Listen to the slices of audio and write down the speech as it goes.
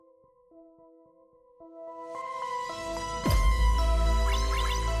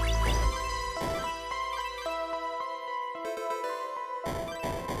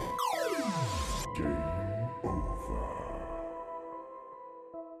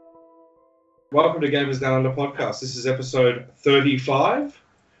Welcome to Gamers Down Under podcast. This is episode 35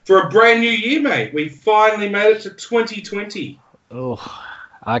 for a brand new year, mate. We finally made it to 2020. Oh,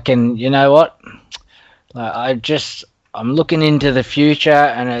 you know what? I'm looking into the future,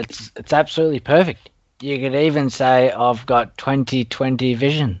 and it's absolutely perfect. You could even say I've got 2020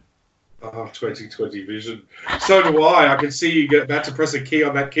 vision. Oh, 2020 vision. So do I. I can see you get about to press a key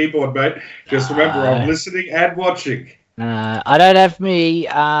on that keyboard, mate. Just remember, I'm listening and watching. I don't have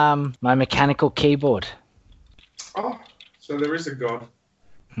my mechanical keyboard. Oh, so there is a God.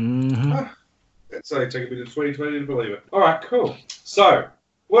 Mm-hmm. It's only taken me to 2020 to believe it. All right, cool. So,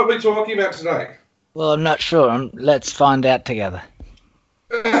 what are we talking about today? Well, I'm not sure. Let's find out together.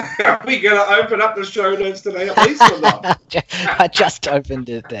 Are we going to open up the show notes today at least or not? I just opened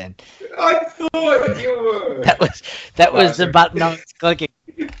it then. I thought you were. That was the button I was clicking.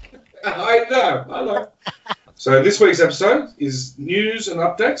 I know. So this week's episode is news and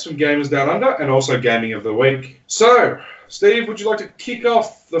updates from Gamers Down Under and also Gaming of the Week. So, Steve, would you like to kick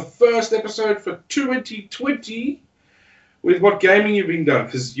off the first episode for 2020 with what gaming you've been done?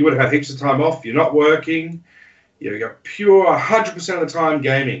 Because you would have had heaps of time off, you're not working, you got pure 100% of the time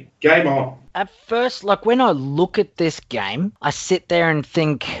gaming. Game on. At first, when I look at this game, I sit there and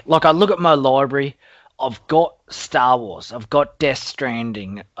think, I look at my library, I've got Star Wars, I've got Death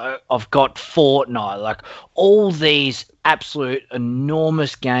Stranding, I've got Fortnite, all these absolute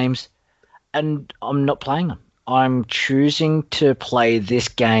enormous games, and I'm not playing them. I'm choosing to play this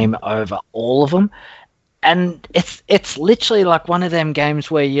game over all of them, and it's literally like one of them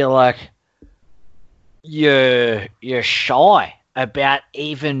games where you're shy about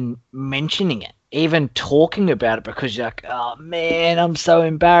even mentioning it, even talking about it, because you're like, oh man, I'm so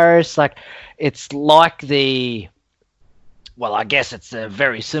embarrassed. It's like I guess it's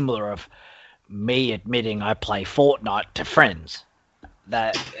very similar of me admitting I play Fortnite to friends.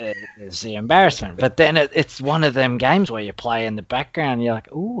 That is the embarrassment. But then it's one of them games where you play in the background and you're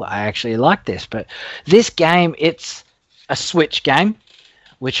like, ooh, I actually like this. But this game, it's a Switch game,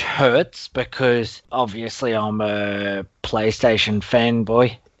 which hurts because obviously I'm a PlayStation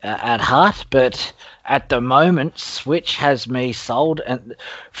fanboy at heart, but at the moment Switch has me sold. And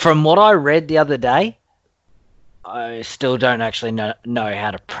from what I read the other day, I still don't actually know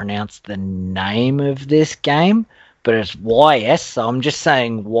how to pronounce the name of this game, but it's YS, so I'm just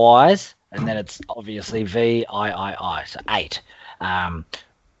saying Ys, and then it's obviously VIII, so 8. Is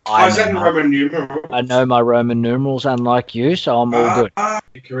that in Roman numerals? I know my Roman numerals, unlike you, so I'm all good.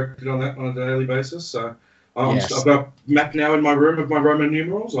 You're corrected on that on a daily basis, so Yes. I've got a map now in my room of my Roman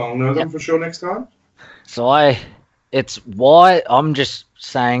numerals. I'll know them for sure next time. So it's why I'm just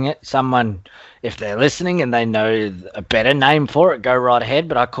saying it. Someone, if they're listening and they know a better name for it, go right ahead.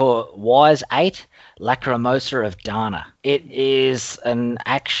 But I call it Wise 8, Lacrimosa of Dana. It is an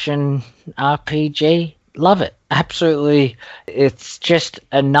action RPG. Love it. Absolutely. It's just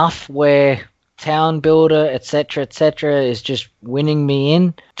enough where town builder, etc., is just winning me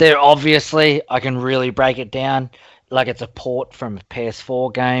in. There, obviously, I can really break it down like it's a port from a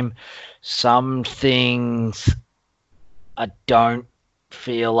PS4 game. Some things I don't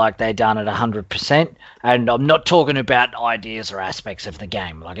feel like they done it 100%, and I'm not talking about ideas or aspects of the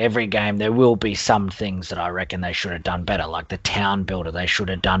game. Like every game, there will be some things that I reckon they should have done better, like the town builder, they should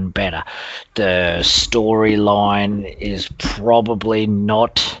have done better. The storyline is probably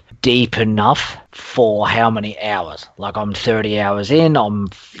not deep enough for how many hours. I'm 30 hours in, I'm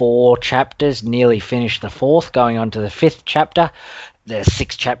 4 chapters, nearly finished the 4th, going on to the 5th chapter. There's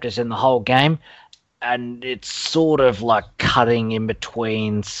 6 chapters in the whole game, and it's sort of like cutting in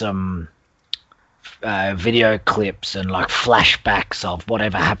between some video clips and flashbacks of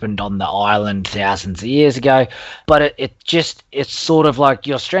whatever happened on the island thousands of years ago. But it's sort of like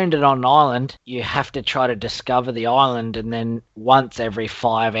you're stranded on an island, you have to try to discover the island, and then once every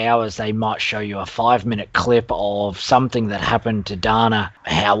 5 hours they might show you a 5-minute clip of something that happened to Dana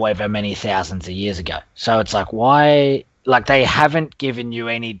however many thousands of years ago. So it's why they haven't given you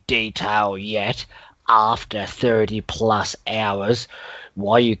any detail yet after 30 plus hours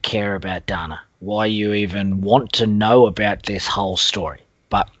why you care about Dana, why you even want to know about this whole story.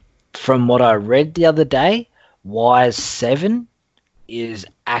 But from what I read the other day, Wise 7 is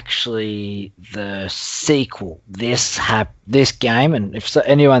actually the sequel. This game, and if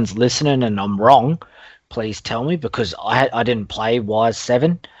anyone's listening and I'm wrong, please tell me, because I didn't play Wise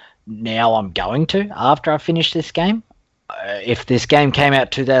 7. Now I'm going to after I finish this game. If this game came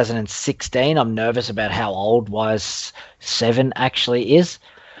out 2016, I'm nervous about how old Wise 7 actually is.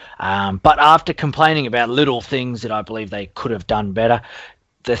 But after complaining about little things that I believe they could have done better,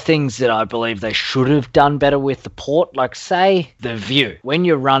 the things that I believe they should have done better with the port, like say the view. When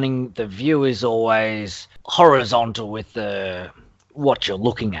you're running, the view is always horizontal with what you're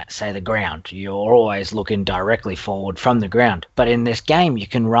looking at, say the ground. You're always looking directly forward from the ground. But in this game, you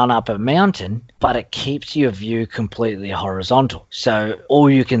can run up a mountain, but it keeps your view completely horizontal. So all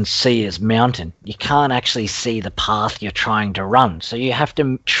you can see is mountain. You can't actually see the path you're trying to run. So you have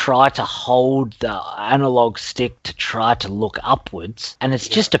to try to hold the analog stick to try to look upwards. And it's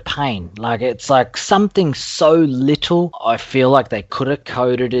just a pain. Like, it's like something so little. I feel like they could have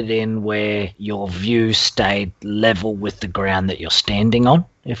coded it in where your view stayed level with the ground that you're standing on,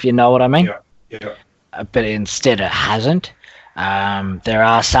 if you know what I mean. Yeah. But instead it hasn't. There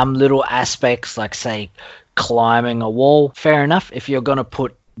are some little aspects, like say climbing a wall. Fair enough. If you're going to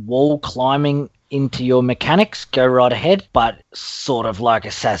put wall climbing into your mechanics, go right ahead. But sort of like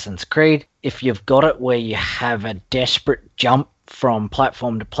Assassin's Creed, if you've got it where you have a desperate jump from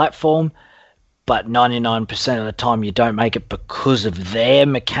platform to platform, but 99% of the time you don't make it because of their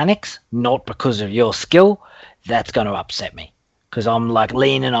mechanics, not because of your skill, that's going to upset me. Because I'm like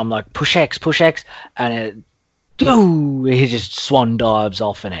leaning, I'm like push X, and he just swan dives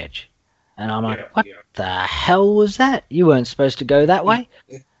off an edge. And I'm like, what the hell was that? You weren't supposed to go that way.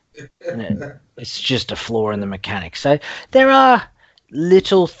 And it's just a flaw in the mechanics. So there are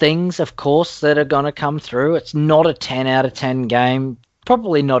little things, of course, that are going to come through. It's not a 10 out of 10 game,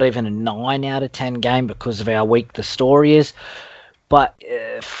 probably not even a 9 out of 10 game because of how weak the story is. But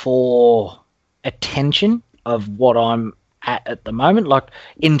for attention of what I'm at the moment, like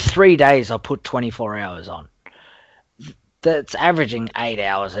in 3 days I put 24 hours on. That's averaging 8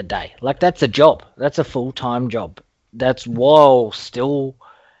 hours a day. Like, that's a job. That's a full-time job. That's while still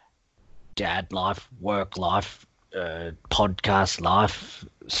dad life, work life, podcast life,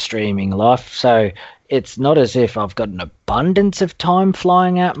 streaming life. So it's not as if I've got an abundance of time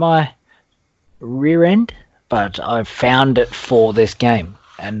flying out my rear end, but I've found it for this game.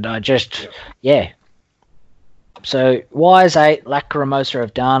 And I just, So, Wise 8, Lacrimosa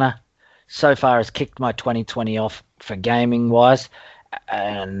of Dana, so far has kicked my 2020 off for gaming-wise.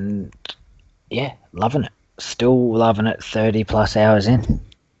 And, loving it. Still loving it 30-plus hours in.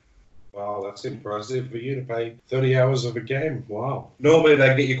 Wow, that's impressive for you to play 30 hours of a game. Wow. Normally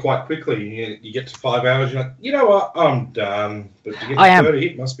they get you quite quickly. You get to 5 hours, you're like, you know what, I'm done. But to get to 30,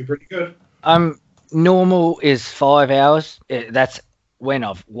 it must be pretty good. Normal is 5 hours. That's when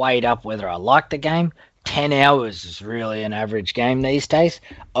I've weighed up whether I like the game. 10 hours is really an average game these days.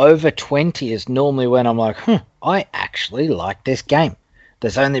 Over 20 is normally when I'm like, I actually like this game.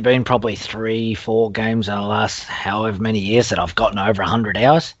 There's only been probably 3-4 games in the last however many years that I've gotten over 100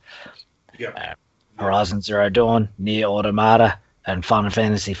 hours. Horizon Zero Dawn, Nier Automata, and Final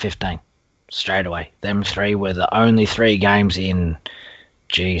Fantasy 15. Straight away. Them three were the only 3 games in,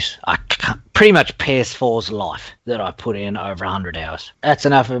 pretty much PS4's life that I put in over 100 hours. That's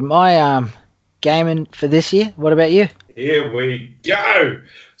enough of my gaming for this year. What about you? Here we go.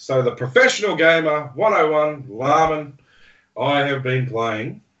 So the Professional Gamer 101, Laman, I have been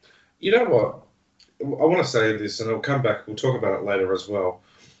playing. You know what? I want to say this, and I'll come back. We'll talk about it later as well,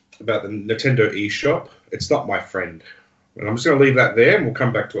 about the Nintendo eShop. It's not my friend. And I'm just going to leave that there, and we'll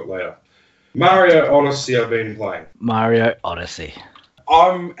come back to it later. Mario Odyssey I've been playing. Mario Odyssey.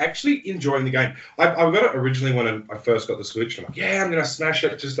 I'm actually enjoying the game. I got it originally when I first got the Switch. I'm like, I'm going to smash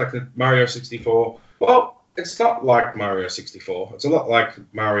it just like the Mario 64. Well, it's not like Mario 64. It's a lot like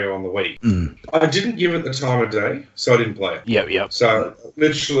Mario on the Wii. I didn't give it the time of day, so I didn't play it. Yep. So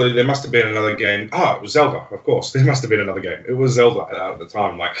literally there must have been another game. It was Zelda, of course. There must have been another game. It was Zelda at the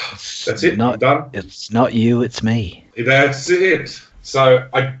time. I'm like, that's it, I'm done. It's not you, it's me. That's it. So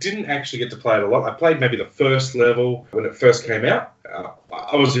I didn't actually get to play it a lot. I played maybe the first level when it first came out.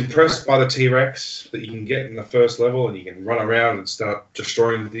 I was impressed by the T-Rex that you can get in the first level, and you can run around and start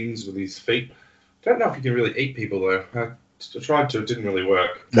destroying things with his feet. Don't know if you can really eat people, though. I tried to. It didn't really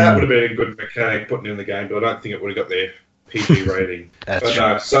work. That would have been a good mechanic putting in the game, but I don't think it would have got their PG rating. That's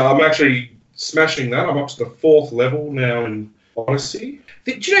true. So I'm actually smashing that. I'm up to the 4th level now in Odyssey.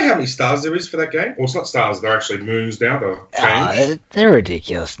 Do you know how many stars there is for that game? Well, it's not stars. They're actually moons now. They've changed. They're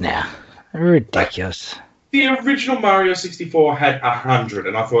ridiculous now. They're ridiculous. The original Mario 64 had 100,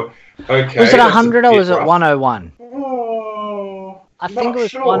 and I thought, okay. Was it 100 or was it 101? Oh, I think it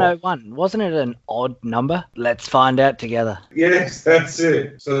was 101. Wasn't it an odd number? Let's find out together. Yes, that's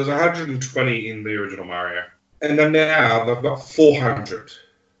it. So there's 120 in the original Mario. And then now they've got 400.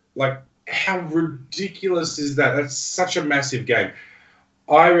 Like, how ridiculous is that? That's such a massive game.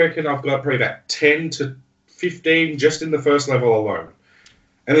 I reckon I've got probably about 10 to 15 just in the first level alone.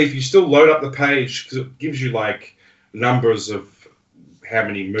 And if you still load up the page, because it gives you like numbers of how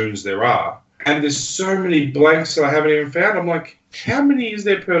many moons there are, and there's so many blanks that I haven't even found. I'm like, how many is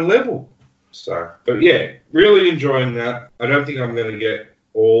there per level? So, but yeah, really enjoying that. I don't think I'm going to get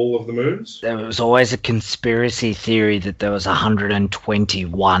all of the moons. There was always a conspiracy theory that there was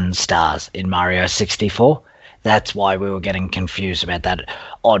 121 stars in Mario 64. That's why we were getting confused about that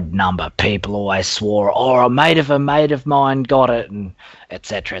odd number. People always swore, a mate of mine got it, and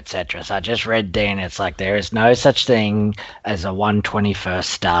etc., etc. So I just read Dean. It's like there is no such thing as a 121st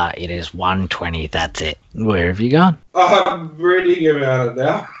star. It is 120. That's it. Where have you gone? I'm reading about it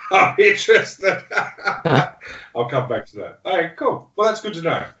now. I'm interested. I'll come back to that. Okay, cool. Well, that's good to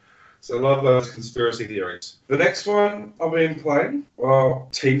know. So I love those conspiracy theories. The next one I've been playing, well,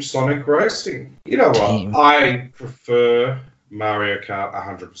 Team Sonic Racing. You know what? I prefer Mario Kart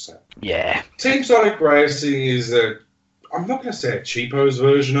 100%. Yeah. Team Sonic Racing is I'm not going to say a cheapos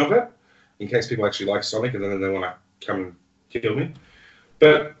version of it, in case people actually like Sonic and then they want to come and kill me.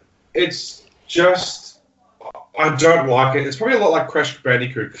 But it's just, I don't like it. It's probably a lot like Crash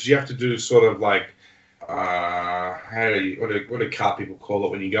Bandicoot because you have to do sort of like, what do car people call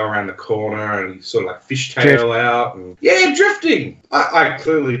it when you go around the corner and you sort of like fishtail out? And, yeah, drifting. I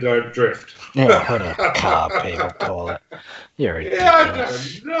clearly don't drift. Yeah, what do car people call it? You're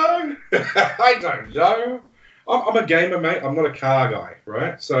ridiculous. Yeah, I don't know. I don't know. I'm a gamer, mate. I'm not a car guy,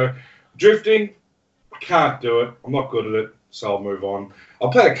 right? So drifting, I can't do it. I'm not good at it, so I'll move on.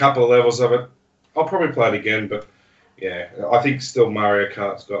 I'll play a couple of levels of it. I'll probably play it again, but yeah, I think still Mario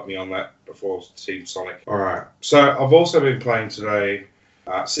Kart's got me on that before Team Sonic. All right. So I've also been playing today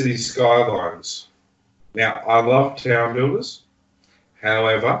City Skylines. Now, I love town builders.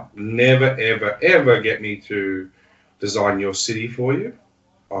 However, never, ever, ever get me to design your city for you.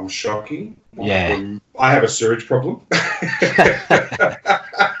 I'm shocking. Yeah. I have a sewage problem.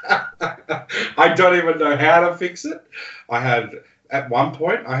 I don't even know how to fix it. At one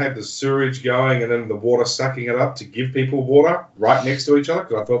point, I had the sewage going and then the water sucking it up to give people water right next to each other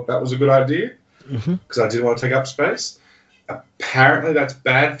because I thought that was a good idea because I didn't want to take up space. Apparently, that's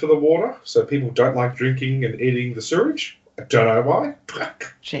bad for the water, so people don't like drinking and eating the sewage. I don't know why.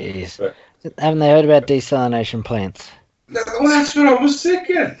 Jeez. But, haven't they heard about desalination plants? Well, that's what I was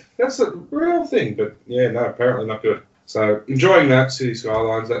thinking. That's the real thing. But yeah, no, apparently not good. So enjoying that, City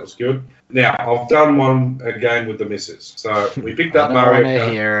Skylines, that was good. Now, I've done a game with the missus. So we picked up Mario Kart. I don't want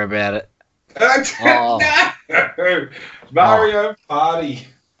to hear about it. No! Mario Party.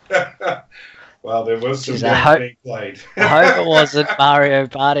 Well, there was some games being played. I hope it wasn't Mario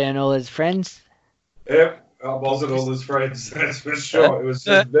Party and all his friends. Yep, it wasn't all his friends, that's for sure. It was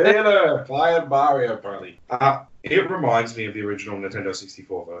just me and her playing Mario Party. It reminds me of the original Nintendo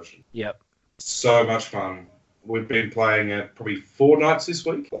 64 version. Yep. So much fun. We've been playing it probably 4 nights this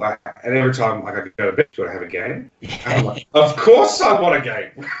week. And every time I go to bed, do I have a game? And I'm like, of course I want a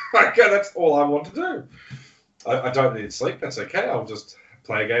game. That's all I want to do. I don't need sleep. That's okay. I'll just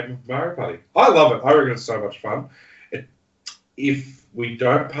play a game of Mario Party. I love it. I reckon it's so much fun. If we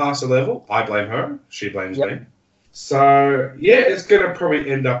don't pass a level, I blame her. She blames me. So, yeah, it's going to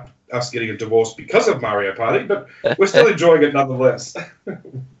probably end up us getting a divorce because of Mario Party, but we're still enjoying it nonetheless.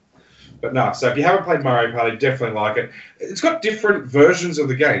 But no, so if you haven't played Mario Party, definitely like it. It's got different versions of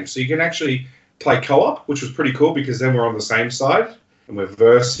the game, so you can actually play co-op, which was pretty cool because then we're on the same side and we're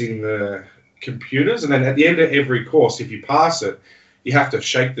versing the computers. And then at the end of every course, if you pass it, you have to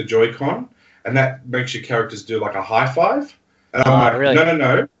shake the Joy-Con, and that makes your characters do like a high five. And I'm like, really?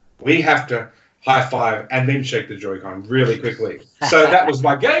 No, we have to high five and then shake the Joy-Con really quickly. So that was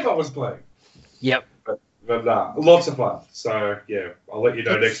my game I was playing. Yep. But lots of fun. So, yeah, I'll let you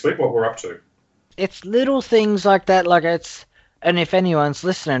know next week what we're up to. It's little things like that. And if anyone's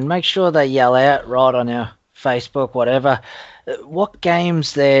listening, make sure they yell out right on our Facebook, whatever, what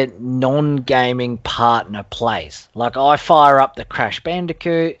games their non-gaming partner plays. Like, I fire up the Crash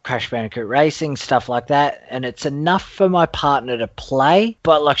Bandicoot Racing, stuff like that, and it's enough for my partner to play,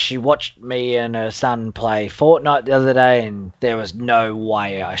 but like she watched me and her son play Fortnite the other day, and there was no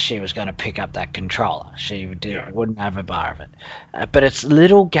way she was going to pick up that controller. She wouldn't have a bar of it. But it's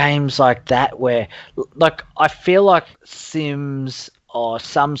little games like that where, like, I feel like Sims or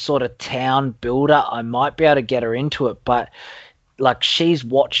some sort of town builder, I might be able to get her into it, but like she's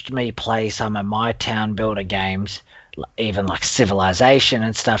watched me play some of my town builder games, even like Civilization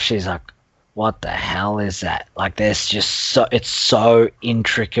and stuff. She's like, what the hell is that? Like, there's just it's so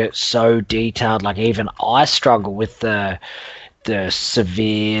intricate, so detailed. Like, even I struggle with the the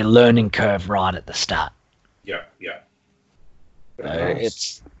severe learning curve right at the start. Yeah.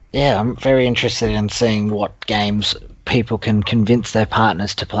 Nice. I'm very interested in seeing what games people can convince their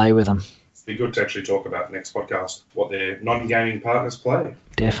partners to play with them. Be good to actually talk about next podcast what their non-gaming partners play.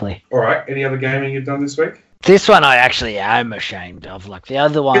 Definitely. All right. Any other gaming you've done this week? This one I actually am ashamed of. Like the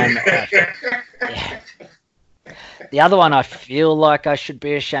other one, the other one I feel like I should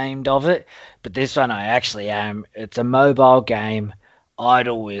be ashamed of it, but this one I actually am. It's a mobile game,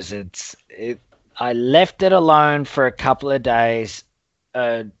 Idle Wizards. I left it alone for a couple of days.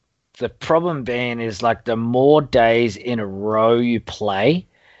 The problem being is like the more days in a row you play,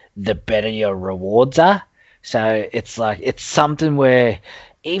 the better your rewards are. So it's like it's something where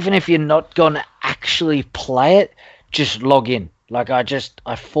even if you're not going to actually play it, just log in. Like I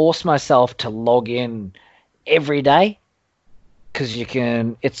force myself to log in every day because you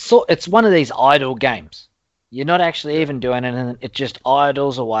can. It's one of these idle games. You're not actually even doing anything. It just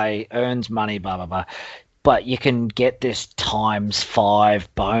idles away, earns money, blah blah blah. But you can get this ×5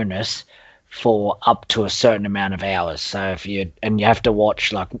 bonus for up to a certain amount of hours. So you have to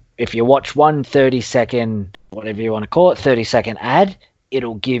watch, like, if you watch 1 30-second, whatever you want to call it, 30-second ad,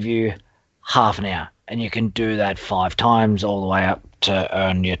 it'll give you half an hour. And you can do that 5 times all the way up to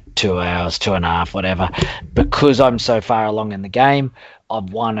earn your 2 hours, 2.5, whatever. Because I'm so far along in the game,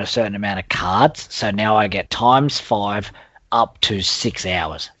 I've won a certain amount of cards. So now I get ×5 up to 6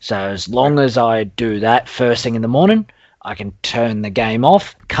 hours. So as long as I do that first thing in the morning, I can turn the game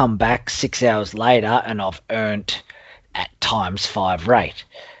off, come back 6 hours later, and I've earned at ×5 rate.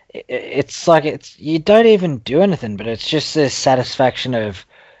 It's like you don't even do anything, but it's just the satisfaction of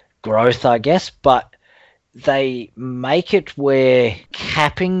growth, I guess. But they make it where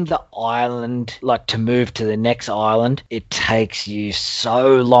capping the island, like to move to the next island, it takes you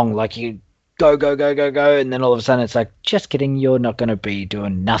so long. Like you go, and then all of a sudden it's like, just kidding, you're not going to be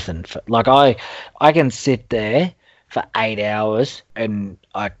doing nothing. Like I can sit there for 8 hours and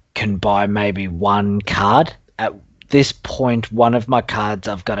I can buy maybe one card. At this point, one of my cards,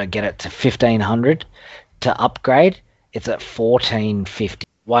 I've got to get it to 1,500 to upgrade. It's at 1,450.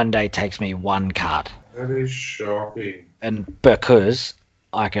 One day takes me one card. That is shocking. And because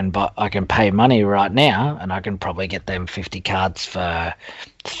I can pay money right now, and I can probably get them 50 cards for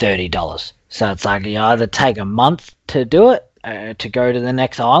 $30. So it's like you either take a month to do it, to go to the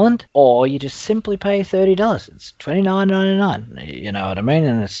next island, or you just simply pay $30. It's $29.99. You know what I mean?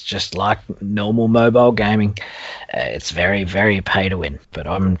 And it's just like normal mobile gaming. It's very, very pay to win. But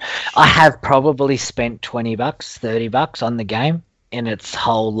I have probably spent $20, $30 on the game in its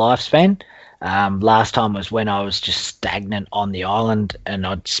whole lifespan. Last time was when I was just stagnant on the island, and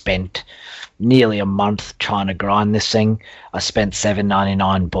I'd spent nearly a month trying to grind this thing. I spent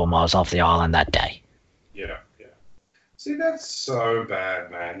 $7.99. Boom! I was off the island that day. Yeah. See, that's so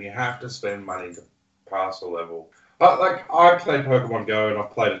bad, man. You have to spend money to pass a level. I played Pokemon Go, and I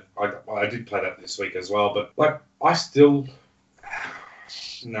played it. I did play that this week as well. But I still,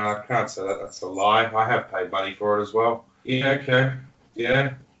 no, I can't say that. That's a lie. I have paid money for it as well. Yeah, okay.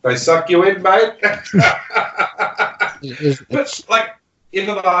 Yeah. They suck you in, mate. But in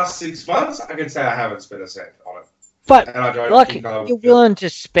the last 6 months, I can say I haven't spent a cent on it. But and I don't think you're willing to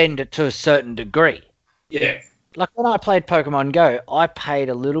spend it to a certain degree. Yeah. Like when I played Pokemon Go, I paid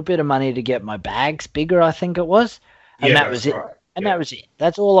a little bit of money to get my bags bigger, I think it was. And that was it. Right. And that was it.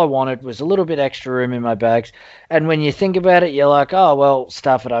 That's all I wanted was a little bit extra room in my bags. And when you think about it, you're like, oh, well,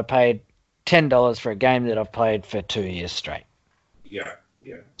 stuff it. I paid $10 for a game that I've played for 2 years straight. Yeah.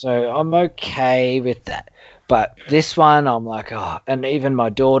 So I'm okay with that. But this one, I'm like, oh, and even my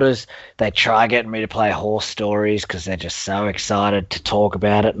daughters, they try getting me to play Horse Stories because they're just so excited to talk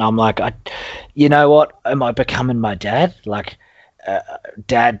about it. And I'm like, you know what? Am I becoming my dad? Like,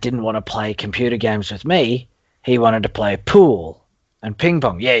 Dad didn't want to play computer games with me. He wanted to play pool and ping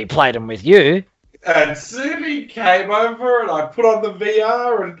pong. Yeah, he played them with you. And soon he came over, and I put on the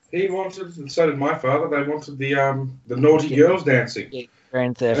VR, and he wanted, and so did my father. They wanted the naughty girls dancing. Yeah.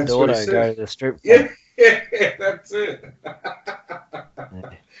 Grand Theft Auto, go to the strip club. Yeah, that's it.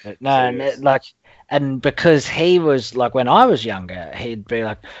 And because he was like, when I was younger, he'd be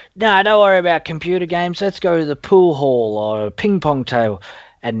like, no, don't worry about computer games. Let's go to the pool hall or a ping pong table.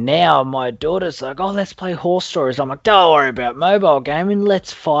 And now my daughter's like, oh, let's play Horse Stories. I'm like, don't worry about mobile gaming.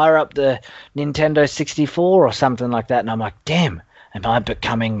 Let's fire up the Nintendo 64 or something like that. And I'm like, damn, am I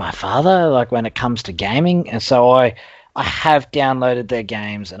becoming my father? Like when it comes to gaming? And so I have downloaded their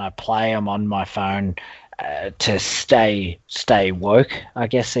games and I play them on my phone to stay woke, I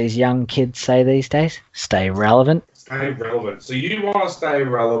guess these young kids say these days. Stay relevant. stay relevant. So you want to stay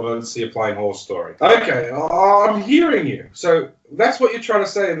relevant, so you're playing Horse Story. Okay, I'm hearing you. So that's what you're trying to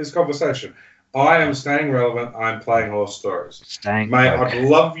say in this conversation. I am staying relevant. I'm playing Horse Stories. Staying Mate, woke.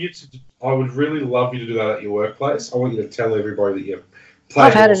 I would really love you to do that at your workplace. I want you to tell everybody that you're I've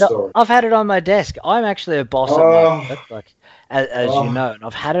playing had Horse it. Story. I've had it on my desk. I'm actually a boss at my work, like as you know, and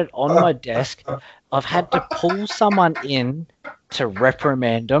I've had it on my desk. I've had to pull someone in to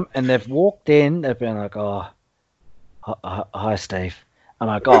reprimand them, and they've walked in. They've been like, "Oh, hi, Steve." I'm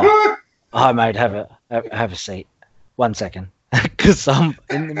like, "Oh, hi, mate. Have a seat. 1 second," because I'm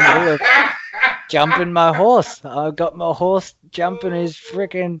in the middle of jumping my horse. I've got my horse jumping his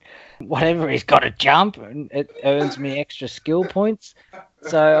freaking whatever he's got to jump, and it earns me extra skill points.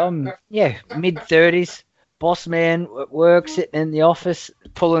 So I'm mid-30s, boss man at work, sitting in the office,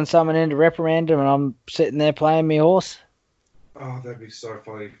 pulling someone in to reprimand him, and I'm sitting there playing my horse. Oh, that'd be so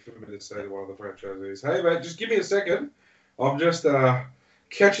funny for me to say to one of the franchisees, "Hey, mate, just give me a second. I'm just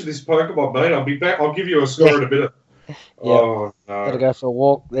catching this Pokemon, mate. I'll be back. I'll give you a score in a minute." Yep. Oh, Gotta no. go for a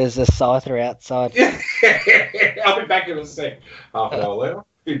walk. There's a Scyther outside. I'll be back in a sec. Half an hour later,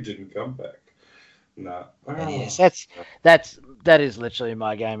 he didn't come back. No. Yes, that is literally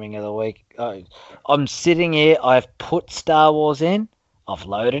my gaming of the week. I'm sitting here. I've put Star Wars in. I've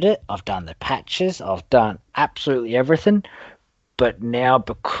loaded it. I've done the patches. I've done absolutely everything. But now,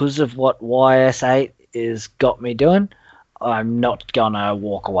 because of what YS8 is got me doing, I'm not gonna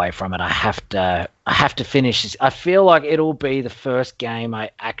walk away from it. I have to finish this. I feel like it'll be the first game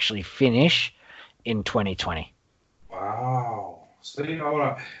I actually finish in 2020. Wow. See,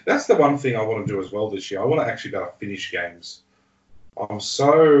 that's the one thing I want to do as well this year. I want to actually be able to finish games. I'm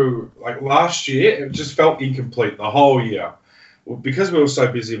so, like last year, it just felt incomplete the whole year. Because we were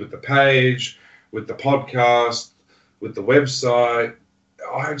so busy with the page, with the podcast, with the website,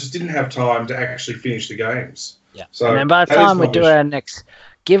 I just didn't have time to actually finish the games. Yeah. So and then by the that is time we my do mission. our next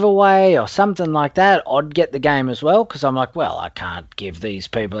giveaway or something like that, I'd get the game as well, because I'm like, well, I can't give these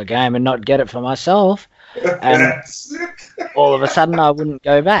people a game and not get it for myself. And That's it. all of a sudden, I wouldn't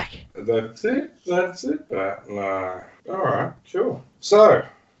go back. That's it. But no. All right, cool. So,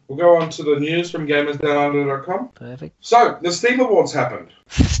 we'll go on to the news from gamersdownunder.com. Perfect. So, the Steam Awards happened.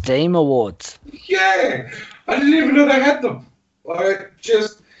 Steam Awards. Yeah! I didn't even know they had them.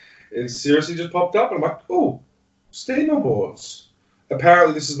 It seriously just popped up, and I'm like, oh, Steam Awards.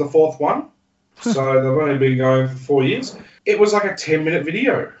 Apparently, this is the fourth one. So, they've only been going for 4 years. It was like a 10-minute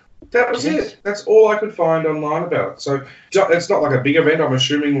video. That was it. That's all I could find online about it. So, it's not like a big event. I'm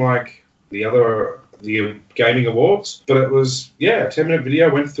assuming like the gaming awards. But it was, a 10-minute video.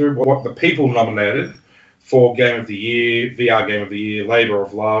 Went through what the people nominated for Game of the Year, VR Game of the Year, Labour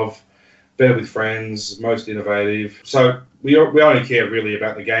of Love, Better with Friends, Most Innovative. So we only care really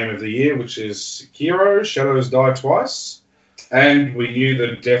about the Game of the Year, which is Sekiro, Shadows Die Twice. And we knew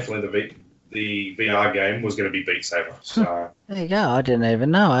that definitely the VR game was going to be Beat Saber. So There you go. I didn't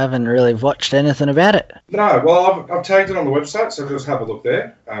even know. I haven't really watched anything about it. no, well, I've tagged it on the website, so just have a look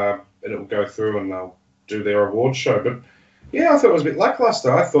there, and it will go through and they'll do their awards show. But yeah, I thought it was a bit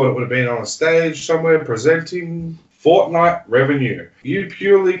lackluster. I thought it would have been on a stage somewhere presenting Fortnite revenue. You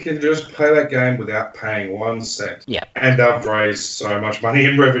purely can just play that game without paying 1 cent. Yeah. And they've raised so much money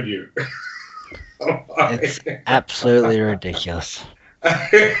in revenue. It's absolutely ridiculous.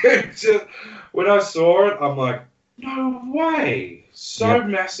 When I saw it, I'm like, no way. So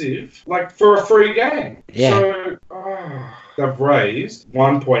massive. Like, for a free game. Yeah. So, they've raised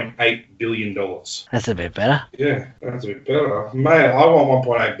 $1.8 billion. That's a bit better. Yeah, that's a bit better. Mate, I want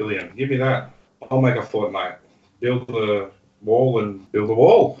 $1.8 billion. Give me that. I'll make a Fortnite. Build the wall and build a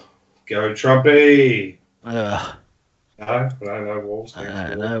wall. Go Trumpy. Ugh. No walls.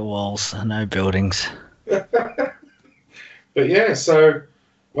 No walls, no buildings. But yeah, so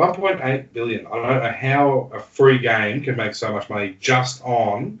 1.8 billion. I don't know how a free game can make so much money just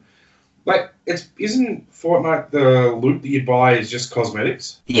on. Like, isn't Fortnite the loot that you buy is just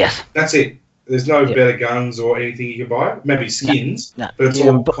cosmetics? Yes. That's it. There's no better guns or anything you can buy. Maybe skins, No. but it's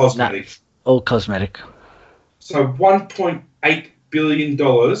all cosmetic. No, all cosmetic. So $1.8 billion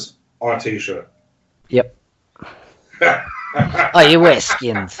on a t-shirt. Yep. Oh, you wear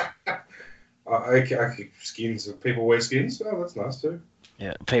skins. Okay, skins. People wear skins. Oh, that's nice too.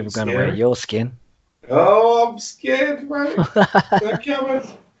 Yeah, people are going to wear your skin. Oh, I'm scared, mate. They're coming.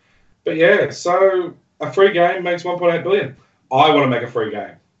 But yeah, so a free game makes 1.8 billion. I want to make a free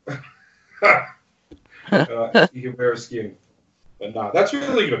game. You can wear a skin. But no, that's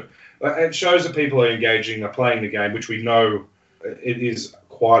really good. It shows that people are engaging, are playing the game, which we know it is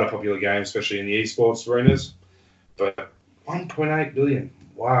quite a popular game, especially in the esports arenas. But 1.8 billion.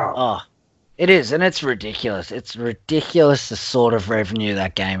 Wow. Oh, It is, and it's ridiculous. It's ridiculous the sort of revenue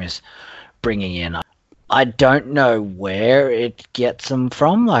that game is bringing in. I don't know where it gets them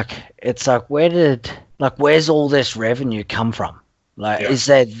from. Like, it's like, where's all this revenue come from? Like, is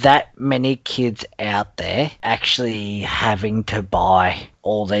there that many kids out there actually having to buy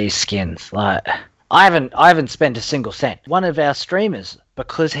all these skins? Like, I haven't spent a single cent. One of our streamers,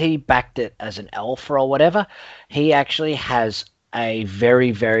 because he backed it as an alpha or whatever, he actually has a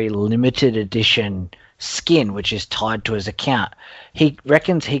very, very limited edition skin which is tied to his account. He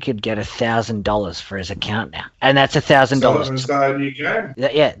reckons he could get $1,000 for his account now, and that's $1,000. So start a new game.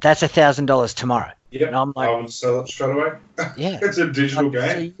 Yeah, that's $1,000 tomorrow. Yeah, and I'm like, I would sell it straight away. Yeah, it's a digital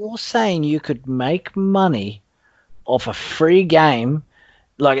game. So you're saying you could make money off a free game,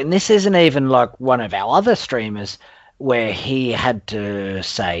 like, and this isn't even like one of our other streamers where he had to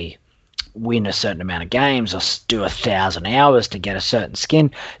say win a certain amount of games or do 1,000 hours to get a certain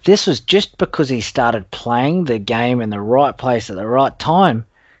skin. This was just because he started playing the game in the right place at the right time,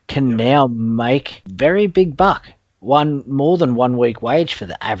 can now make very big buck. More than 1 week wage for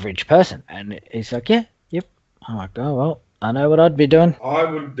the average person. And he's like, yep. I'm like, oh, well, I know what I'd be doing. I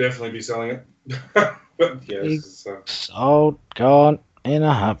would definitely be selling it. But yes. Sold, gone in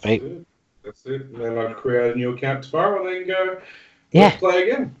a heartbeat. That's it. And then I'd create a new account tomorrow and then go play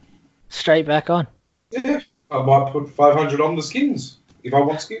again. Straight back on. Yeah. I might put 500 on the skins if I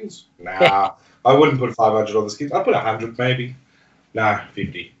want skins. Nah, I wouldn't put 500 on the skins. I'd put 100 maybe. Nah,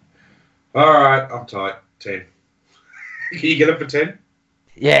 50. All right, I'm tight. 10. Can you get it for 10?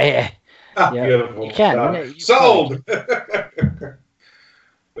 Yeah. Beautiful. You can. Sold! But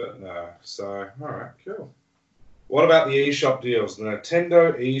no. So, all right, cool. What about the eShop deals? The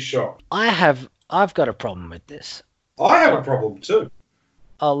Nintendo eShop. I've got a problem with this. I have a problem too.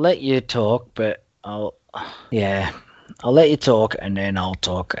 I'll let you talk, but I'll let you talk, and then I'll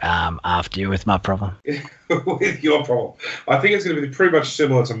talk after you with my problem. With your problem. I think it's going to be pretty much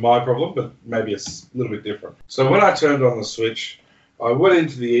similar to my problem, but maybe it's a little bit different. So when I turned on the Switch, I went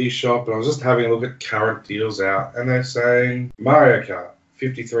into the eShop, and I was just having a look at current deals out, and they're saying Mario Kart,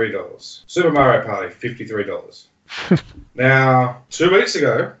 $53. Super Mario Party, $53. Now, 2 weeks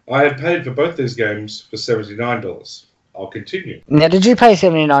ago, I had paid for both these games for $79. I'll continue. Now, did you pay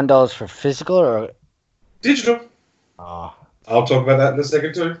 $79 for physical or digital? Oh. I'll talk about that in a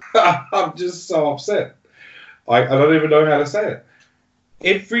second too. I'm just so upset. I don't even know how to say it.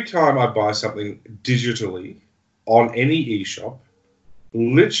 Every time I buy something digitally on any eShop,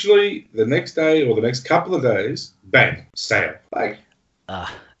 literally the next day or the next couple of days, bang, sale. Like,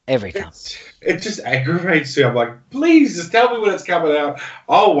 every time. It just aggravates me. I'm like, please, just tell me when it's coming out.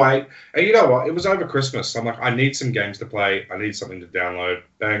 I'll wait. And you know what? It was over Christmas. I'm like, I need some games to play. I need something to download.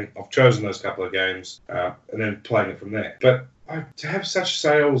 Bang, I've chosen those couple of games and then playing it from there. But to have such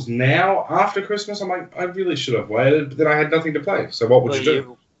sales now after Christmas, I'm like, I really should have waited. But then I had nothing to play. So what would you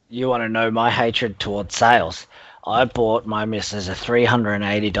do? You want to know my hatred towards sales. I bought my missus a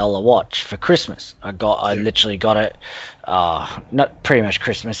 $380 watch for Christmas. I literally got it, not pretty much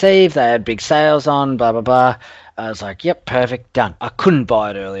Christmas Eve. They had big sales on, blah, blah, blah. I was like, yep, perfect, done. I couldn't buy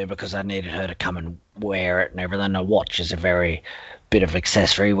it earlier because I needed her to come and wear it and everything. A watch is a very bit of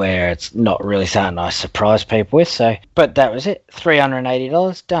accessory where it's not really something I surprise people with. So, but that was it.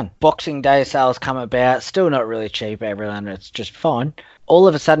 $380, done. Boxing Day sales come about, still not really cheap, everything. It's just fine. All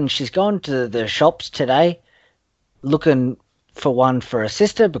of a sudden, she's gone to the shops today, looking for one for her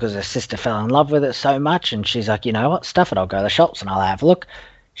sister because her sister fell in love with it so much, and she's like, you know what, stuff it, I'll go to the shops and I'll have a look.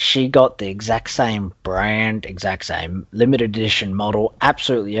 She got the exact same brand, exact same limited edition model,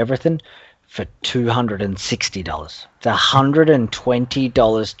 absolutely everything for $260. It's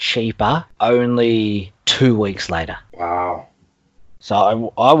 $120 cheaper only 2 weeks later. Wow.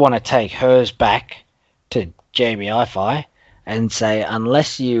 So I want to take hers back to JB Hi-Fi and say,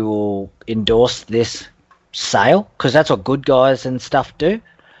 unless you will endorse this sale, because that's what Good Guys and stuff do.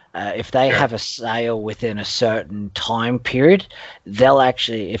 If they have a sale within a certain time period, they'll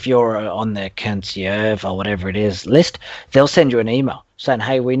actually, if you're on the concierge or whatever it is list, they'll send you an email saying,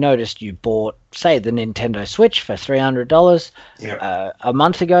 hey, we noticed you bought, say, the Nintendo Switch for $300 a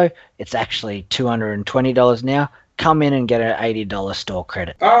month ago. It's actually $220 now. Come in and get an $80 store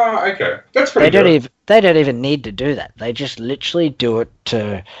credit. Okay. That's pretty good. They don't even need to do that. They just literally do it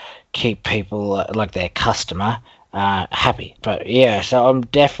to keep people, like their customer, happy. But yeah, so I'm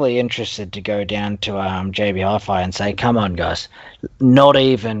definitely interested to go down to JB Hi-Fi and say, come on, guys. Not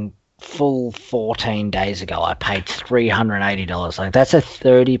even full 14 days ago, I paid $380. Like, that's a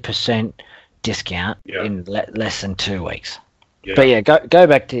 30% discount in less than 2 weeks. Yeah. But yeah, go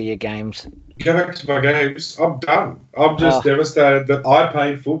back to your games. go back to my games, I'm done. I'm just devastated that I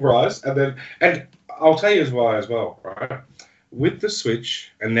paid full price, and I'll tell you why as well, right? With the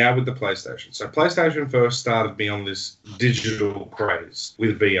Switch and now with the PlayStation. So PlayStation first started me on this digital craze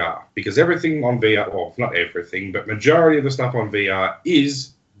with VR because everything on VR, well, not everything, but majority of the stuff on VR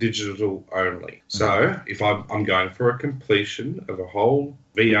is digital only. So if I'm going for a completion of a whole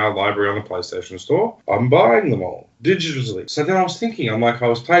VR library on the PlayStation Store, I'm buying them all digitally. So then I was thinking, I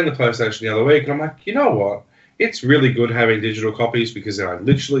was playing the PlayStation the other week, and I'm like, you know what? It's really good having digital copies because then I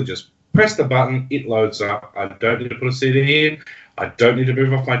literally just press the button, it loads up. I don't need to put a CD in. I don't need to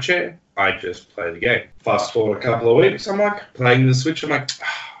move off my chair. I just play the game. Fast forward a couple of weeks, I'm like, playing the Switch, I'm like,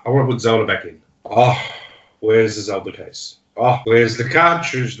 I want to put Zelda back in. Oh, where's the Zelda case? Oh, where's the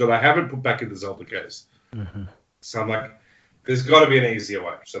cartridge that I haven't put back in the Zelda case? Mm-hmm. So I'm like, there's got to be an easier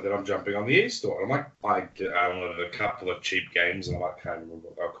way. So then I'm jumping on the e-store. I'm like, I downloaded a couple of cheap games, and I can't remember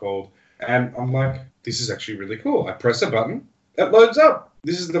what they're called. And I'm like, this is actually really cool. I press a button, it loads up.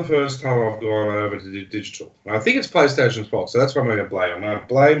 This is the first time I've gone over to digital. And I think it's PlayStation's fault, so that's what I'm going to blame. I'm going to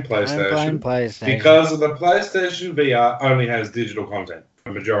blame PlayStation because of the PlayStation VR only has digital content for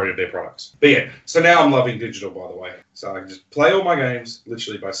the majority of their products. But yeah, so now I'm loving digital, by the way. So I can just play all my games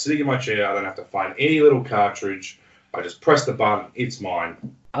literally by sitting in my chair. I don't have to find any little cartridge. I just press the button. It's mine.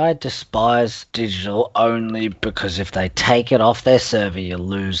 I despise digital only because if they take it off their server, you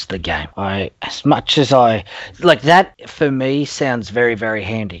lose the game. As much as like that, for me, sounds very, very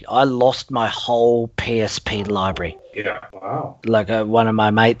handy. I lost my whole PSP library. Yeah, wow. Like one of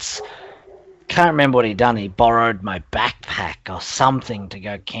my mates, can't remember what he'd done. He borrowed my backpack or something to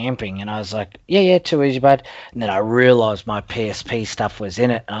go camping, and I was like, yeah, too easy, bud. And then I realised my PSP stuff was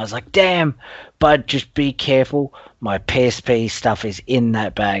in it, and I was like, damn, bud, just be careful. My PSP stuff is in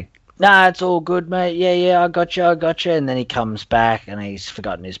that bag. Nah, it's all good, mate. Yeah, I got you. And then he comes back, and he's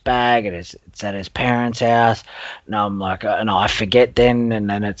forgotten his bag, and it's at his parents' house. And I'm like, and I forget then, and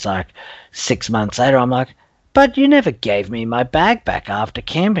then it's like 6 months later, I'm like, but you never gave me my bag back after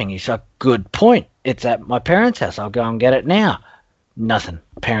camping. He's like, good point. It's at my parents' house. I'll go and get it now. Nothing.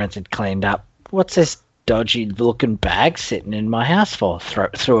 Parents had cleaned up. What's this dodgy-looking bag sitting in my house for?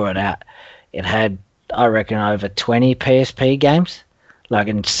 Threw it out. It had, I reckon, over 20 PSP games. Like,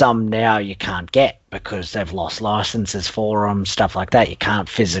 and some now you can't get because they've lost licenses for them, stuff like that. You can't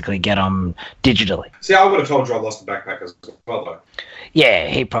physically get them digitally. See, I would have told you I lost the backpack as well, though. Yeah,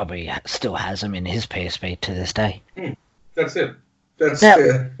 he probably still has them in his PSP to this day. That's it.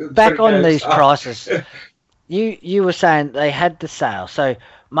 Now, back on these prices, you were saying they had the sale. So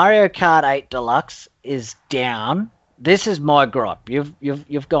Mario Kart 8 Deluxe is down. This is my gripe.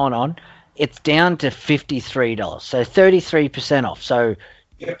 You've gone on. It's down to $53, so 33% off. So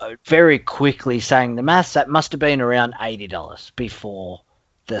very quickly saying the maths, that must have been around $80 before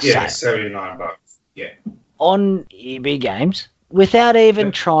the sale. Yeah, $79. Yeah. On EB Games, without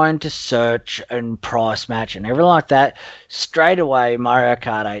even trying to search and price match and everything like that, straight away Mario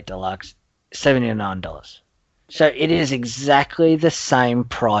Kart 8 Deluxe, $79. So it is exactly the same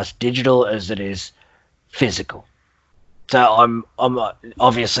price digital as it is physical. So I'm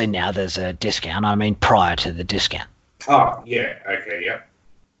obviously now there's a discount. I mean prior to the discount. Oh, yeah. Okay, yeah.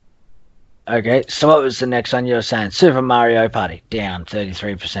 Okay, so what was the next one you were saying? Super Mario Party, down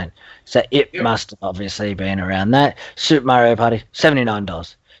 33%. So it must have obviously been around that. Super Mario Party,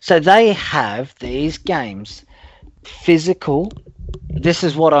 $79. So they have these games physical. This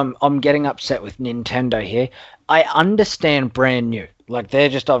is what I'm getting upset with Nintendo here. I understand brand new. Like, they're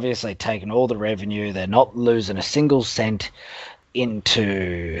just obviously taking all the revenue. They're not losing a single cent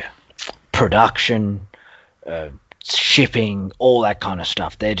into production, shipping, all that kind of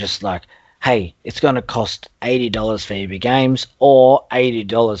stuff. They're just like, hey, it's going to cost $80 for EB Games or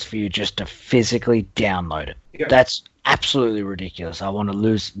 $80 for you just to physically download it. Yeah. That's absolutely ridiculous. I want to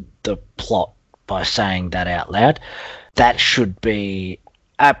lose the plot by saying that out loud. That should be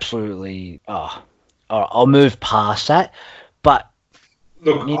absolutely... I'll move past that. But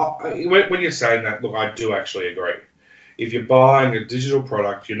look, when you're saying that, look, I do actually agree. If you're buying a digital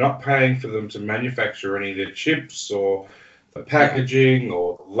product, you're not paying for them to manufacture any of their chips or the packaging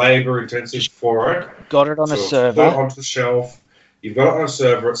or the labor intensive for it. Got it on a server. Got it onto the shelf. You've got it on a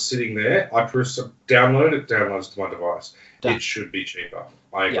server. It's sitting there. I press download. It downloads to my device. Done. It should be cheaper.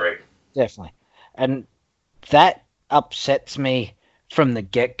 I agree. Definitely. And that upsets me from the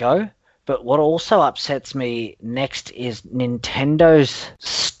get-go. But what also upsets me next is Nintendo's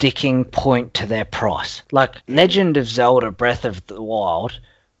sticking point to their price. Like Legend of Zelda Breath of the Wild,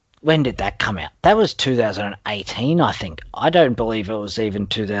 when did that come out? That was 2018, I think. I don't believe it was even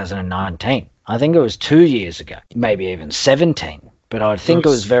 2019. I think it was 2 years ago, maybe even 17. but I think it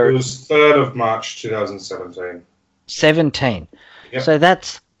was very... It was 3rd of March 2017. 17. Yep. So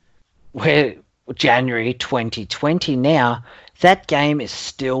that's where January 2020 now. That game is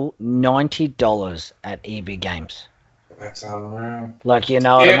still $90 at EB Games. That's unreal. Like, you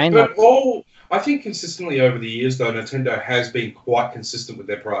know what I mean? But I think consistently over the years, though, Nintendo has been quite consistent with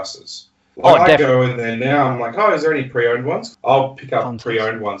their prices. Like, I go in there now, I'm like, oh, is there any pre-owned ones? I'll pick up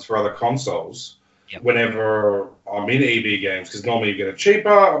pre-owned ones for other consoles whenever I'm in EB Games, because normally you get it cheaper.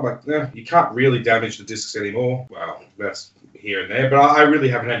 I'm like, no, you can't really damage the discs anymore. Well, that's here and there, but I really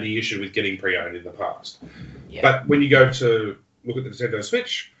haven't had any issue with getting pre-owned in the past. Yeah. But when you go to look at the Nintendo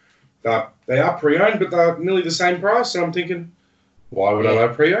Switch, they are pre-owned, but they're nearly the same price, and I'm thinking, why would I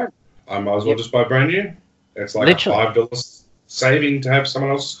buy pre-owned? I might as well just buy brand new. It's like literally a $5 saving to have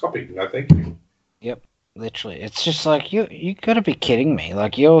someone else's copy. No, thank you. Yep, literally. It's just like, you got to be kidding me.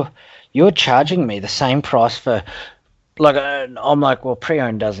 Like, you're charging me the same price for... Like, I'm like, well,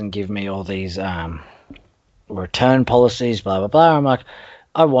 pre-owned doesn't give me all these return policies, blah, blah, blah. I'm like,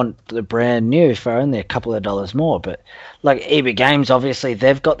 I want the brand new for only a couple of dollars more. But, like, EB Games, obviously,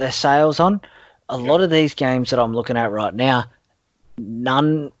 they've got their sales on. A lot of these games that I'm looking at right now,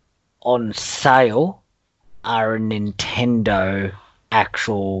 none on sale are a Nintendo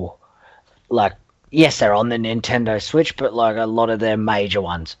actual, like, yes, they're on the Nintendo Switch, but like a lot of their major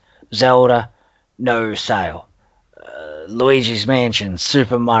ones. Zelda, no sale. Luigi's Mansion,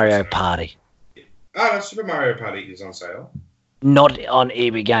 Super Mario Party. Oh, Super Mario Party is on sale. Not on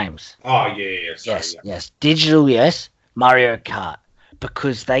EB Games. Oh, yeah. Sorry, yes. Digital, yes. Mario Kart.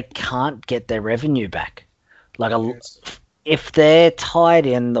 Because they can't get their revenue back. Like, if they're tied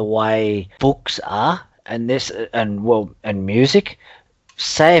in the way books are, and music,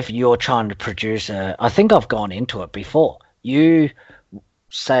 say if you're trying to produce I think I've gone into it before. You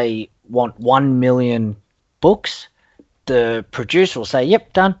say want 1 million books, the producer will say,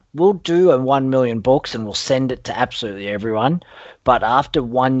 yep, done. We'll do 1 million books and we'll send it to absolutely everyone. But after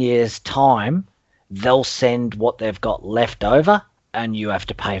 1 year's time, they'll send what they've got left over and you have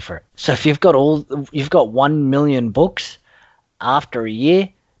to pay for it. So if you've got 1 million books, after a year,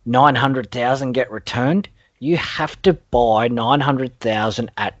 900,000 get returned. You have to buy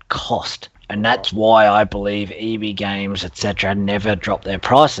 900,000 at cost. And that's why I believe EB Games, etc., never drop their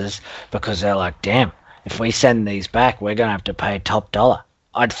prices, because they're like, damn, if we send these back, we're going to have to pay top dollar.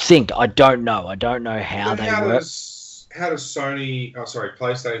 I don't know how they work. How does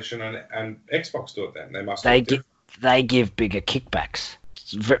PlayStation and Xbox do it then? They must they give bigger kickbacks.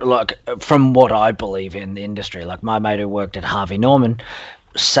 Like, from what I believe in the industry, like my mate who worked at Harvey Norman,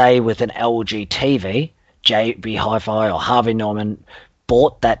 say with an LG TV, JB Hi-Fi or Harvey Norman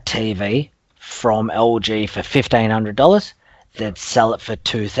bought that TV from LG for $1,500, they'd sell it for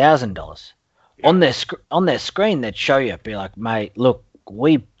 $2,000. On their screen, they'd show you, be like, mate, look,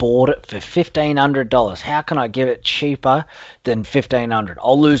 we bought it for $1,500. How can I give it cheaper than $1,500?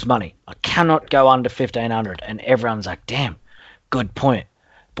 I'll lose money. I cannot go under $1,500. And everyone's like, damn, good point.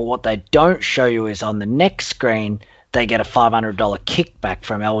 But what they don't show you is on the next screen, they get a $500 kickback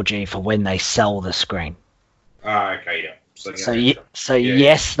from LG for when they sell the screen. Okay, yeah. So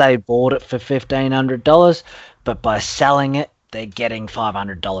yes, they bought it for $1,500, but by selling it, they're getting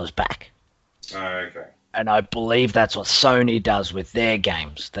 $500 back. Okay. And I believe that's what Sony does with their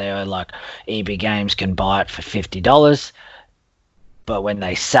games. They're like, EB Games can buy it for $50, but when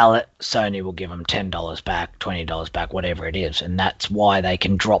they sell it, Sony will give them $10 back, $20 back, whatever it is. And that's why they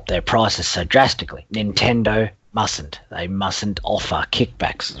can drop their prices so drastically. Nintendo mustn't. They mustn't offer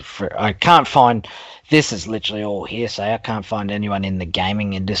kickbacks. I can't find... This is literally all hearsay. I can't find anyone in the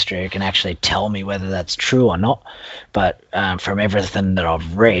gaming industry who can actually tell me whether that's true or not. But from everything that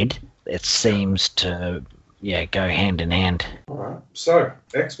I've read, it seems to go hand in hand. All right. So,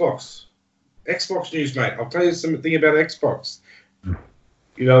 Xbox news, mate. I'll tell you something about Xbox.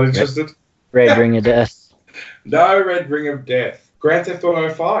 You not interested? Red Ring of Death. No Red Ring of Death. Grand Theft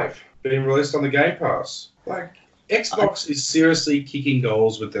Auto 5 being released on the Game Pass. Like, Xbox is seriously kicking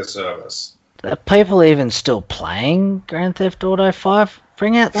goals with their service. Are people even still playing Grand Theft Auto 5?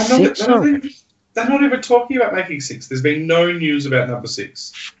 Bring out 6. They're not even talking about making 6. There's been no news about number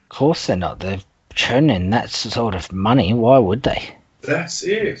 6. Of course they're not. They're churning that sort of money. Why would they? That's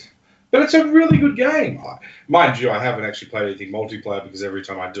it. But it's a really good game. Mind you, I haven't actually played anything multiplayer because every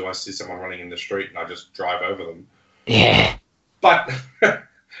time I do, I see someone running in the street and I just drive over them. Yeah. But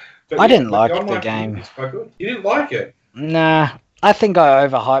I didn't like the game. It's quite good. You didn't like it? Nah. I think I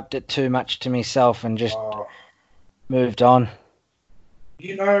overhyped it too much to myself and just moved on.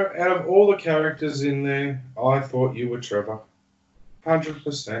 You know, out of all the characters in there, I thought you were Trevor.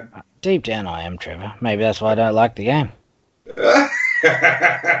 100%. Deep down, I am Trevor. Maybe that's why I don't like the game.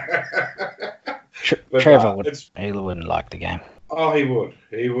 But Trevor wouldn't like the game. Oh, he would.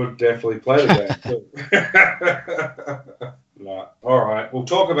 He would definitely play the game too. No. All right. We'll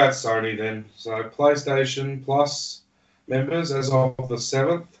talk about Sony then. So PlayStation Plus members, as of the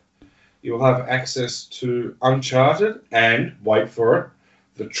 7th, you'll have access to Uncharted and, wait for it,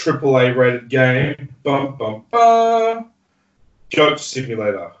 the AAA rated game, bum, bum, bum, Goat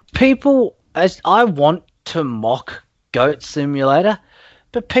Simulator. People, as I want to mock Goat Simulator,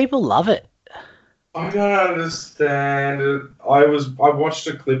 but people love it. I don't understand it. I watched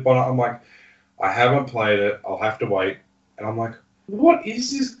a clip on it. I'm like, I haven't played it. I'll have to wait. And I'm like, what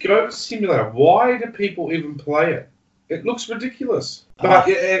is this Goat Simulator? Why do people even play it? It looks ridiculous. But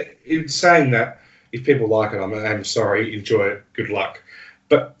in saying that, if people like it, I'm sorry, enjoy it, good luck.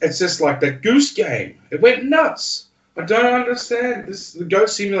 But it's just like that Goose Game. It went nuts. I don't understand. The Goat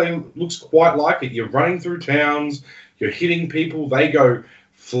Simulator looks quite like it. You're running through towns, you're hitting people, they go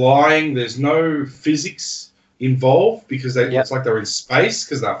flying. There's no physics involved because it's like they're in space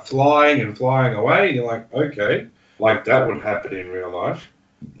because they're flying and flying away. And you're like, okay, like that would happen in real life.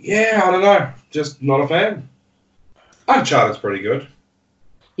 Yeah, I don't know. Just not a fan. Uncharted's pretty good.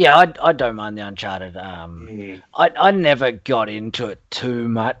 Yeah, I don't mind the Uncharted. I never got into it too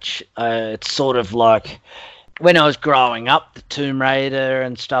much. It's sort of like when I was growing up, the Tomb Raider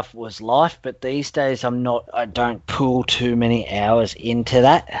and stuff was life, but these days I don't pull too many hours into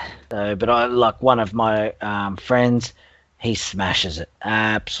that. But I like one of my friends, he smashes it,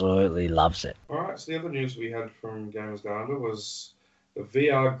 absolutely loves it. All right, so the other news we had from Gamers Down Under was the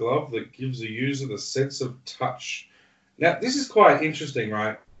VR glove that gives a user the sense of touch. Now, this is quite interesting,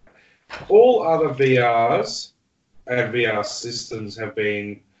 right? All other VRs and VR systems have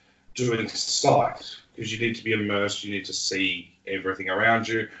been doing sight, because you need to be immersed, you need to see everything around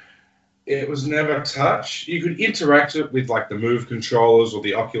you. It was never touch. You could interact it with like the Move controllers or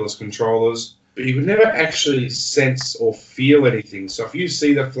the Oculus controllers, but you could never actually sense or feel anything. So if you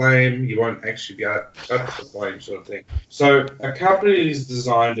see the flame, you won't actually be able to touch the flame, sort of thing. So a company has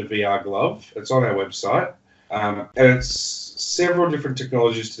designed a VR glove. It's on our website, and it's several different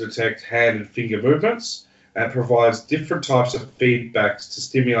technologies to detect hand and finger movements, and it provides different types of feedbacks to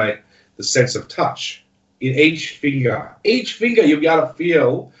stimulate the sense of touch in each finger. Each finger, you'll be able to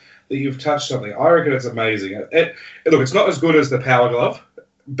feel that you've touched something. I reckon it's amazing. Look, it's not as good as the Power Glove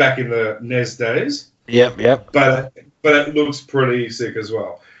back in the NES days. Yep. But it looks pretty sick as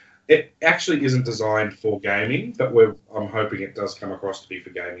well. It actually isn't designed for gaming, but I'm hoping it does come across to be for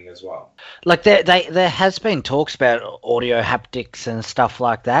gaming as well. Like there has been talks about audio haptics and stuff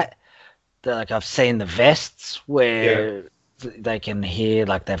like that. Like I've seen the vests where they can hear,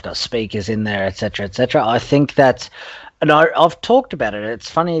 like they've got speakers in there, etc., etc. I think that's, and I've talked about it. It's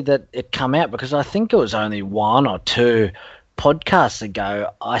funny that it come out because I think it was only 1 or 2 podcasts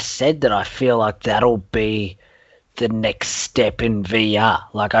ago I said that I feel like that'll be the next step in VR.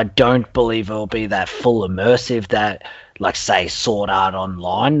 Like I don't believe it'll be that full immersive that, like, say Sword Art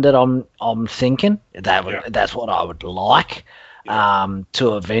Online that I'm thinking that's what I would like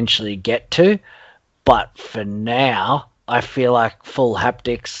to eventually get to. But for now, I feel like full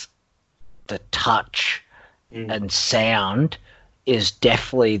haptics, the touch and sound is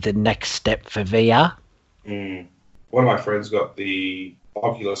definitely the next step for VR. One of my friends got the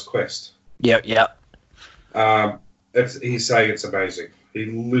Oculus Quest. Yep. He's saying it's amazing. He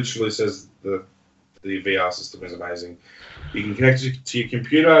literally says the VR system is amazing. You can connect it to your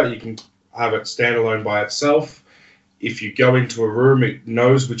computer. You can have it standalone by itself. If you go into a room, it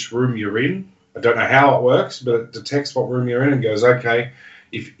knows which room you're in. I don't know how it works, but it detects what room you're in and goes, okay,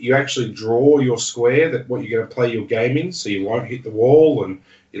 if you actually draw your square, that what you're going to play your game in, so you won't hit the wall, and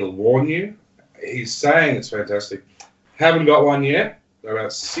it'll warn you. He's saying it's fantastic. Haven't got one yet. They're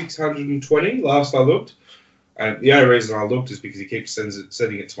about 620 last I looked. And the only reason I looked is because he keeps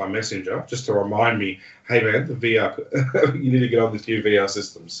sending it to my messenger just to remind me, hey man, the VR, you need to get on this new VR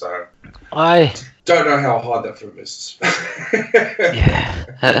system. So I don't know how hard that for misses.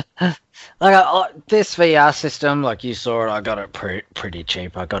 Yeah. Like this VR system, like you saw it, I got it pretty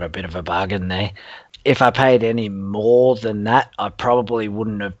cheap. I got a bit of a bargain there. If I paid any more than that, I probably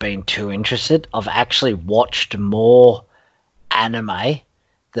wouldn't have been too interested. I've actually watched more anime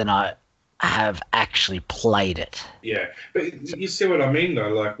than I have actually played it. Yeah, but you see what I mean though,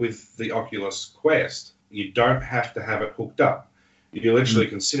 like with the Oculus Quest, you don't have to have it hooked up. You literally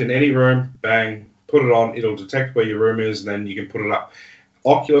can sit in any room, bang, put it on, it'll detect where your room is, and then you can put it up.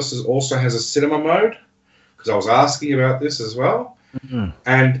 Oculus also has a cinema mode, because I was asking about this as well,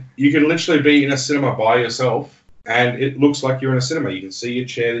 and you can literally be in a cinema by yourself, and it looks like you're in a cinema. You can see your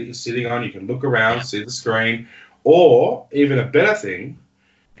chair that you're sitting on, you can look around, see the screen, Or even a better thing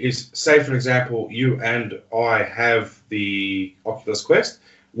is, say for example, you and I have the Oculus Quest,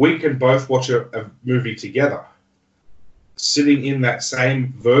 we can both watch a movie together, sitting in that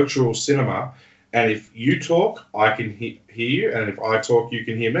same virtual cinema, and if you talk, I can hear you, and if I talk, you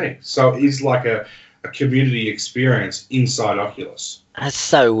can hear me. So it's like a community experience inside Oculus. That's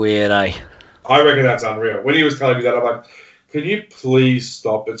so weird, eh? I reckon that's unreal. When he was telling me that, I'm like, can you please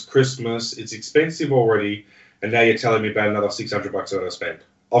stop? It's Christmas. It's expensive already, and now you're telling me about another $600 I got to spend.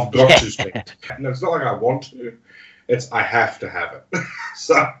 I've got to spend. And it's not like I want to. It's I have to have it.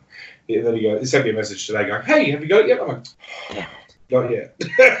 So there you go. He sent me a message today going, hey, have you got it yet? I'm like, damn it. Not yet.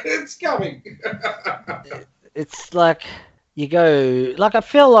 It's coming. It's like you go, like I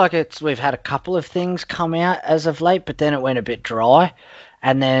feel like we've had a couple of things come out as of late, but then it went a bit dry.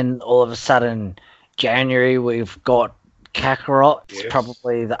 And then all of a sudden, January, we've got Kakarot. It's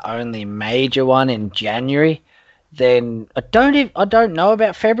probably the only major one in January. Then I don't know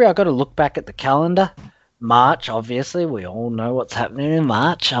about February. I've got to look back at the calendar. March, obviously, we all know what's happening in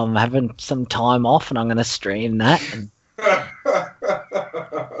March. I'm having some time off, and I'm going to stream that.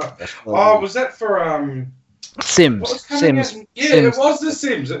 Oh, was that for Sims? Sims. Yeah, Sims. It was the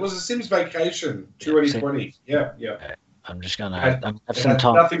Sims. It was a Sims Vacation 2020. Yeah. I'm just gonna have some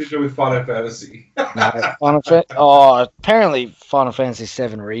time. Nothing to do with Final Fantasy. No, apparently Final Fantasy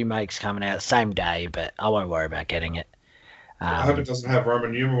VII Remake's coming out the same day, but I won't worry about getting it. I hope it doesn't have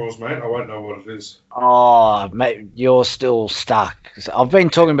Roman numerals, mate. I won't know what it is. Oh, mate, you're still stuck. I've been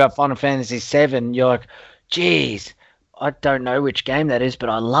talking about Final Fantasy VII. You're like, geez, I don't know which game that is, but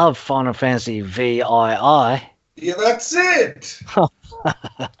I love Final Fantasy VII. Yeah, that's it.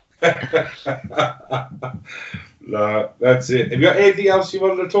 No, that's it. Have you got anything else you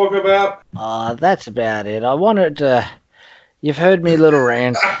wanted to talk about? That's about it. I wanted to... You've heard me little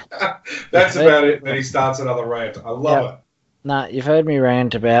rant. That's about it. Then he starts another rant. I love it. No, you've heard me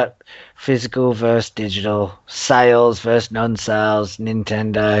rant about physical versus digital, sales versus non-sales,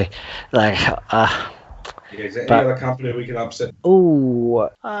 Nintendo. Is there any other company we can upset? Ooh,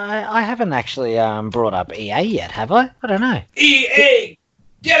 I haven't actually brought up EA yet, have I? I don't know. EA!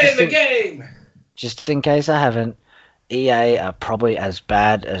 Get in the game! Just in case I haven't, EA are probably as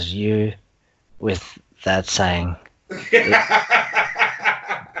bad as you with that saying. You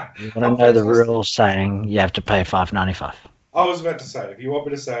want to know the real saying, you have to pay $5.95. I was about to say, if you want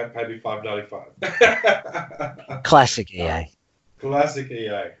me to say it, pay me $5.95. Classic EA. Classic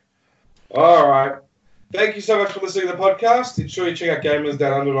EA. All right. Thank you so much for listening to the podcast. Ensure you check out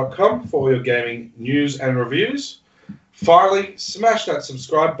gamersdownunder.com for all your gaming news and reviews. Finally, smash that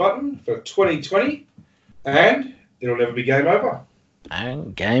subscribe button for 2020, and it'll never be game over.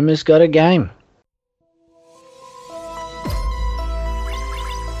 And Gamer's got a game.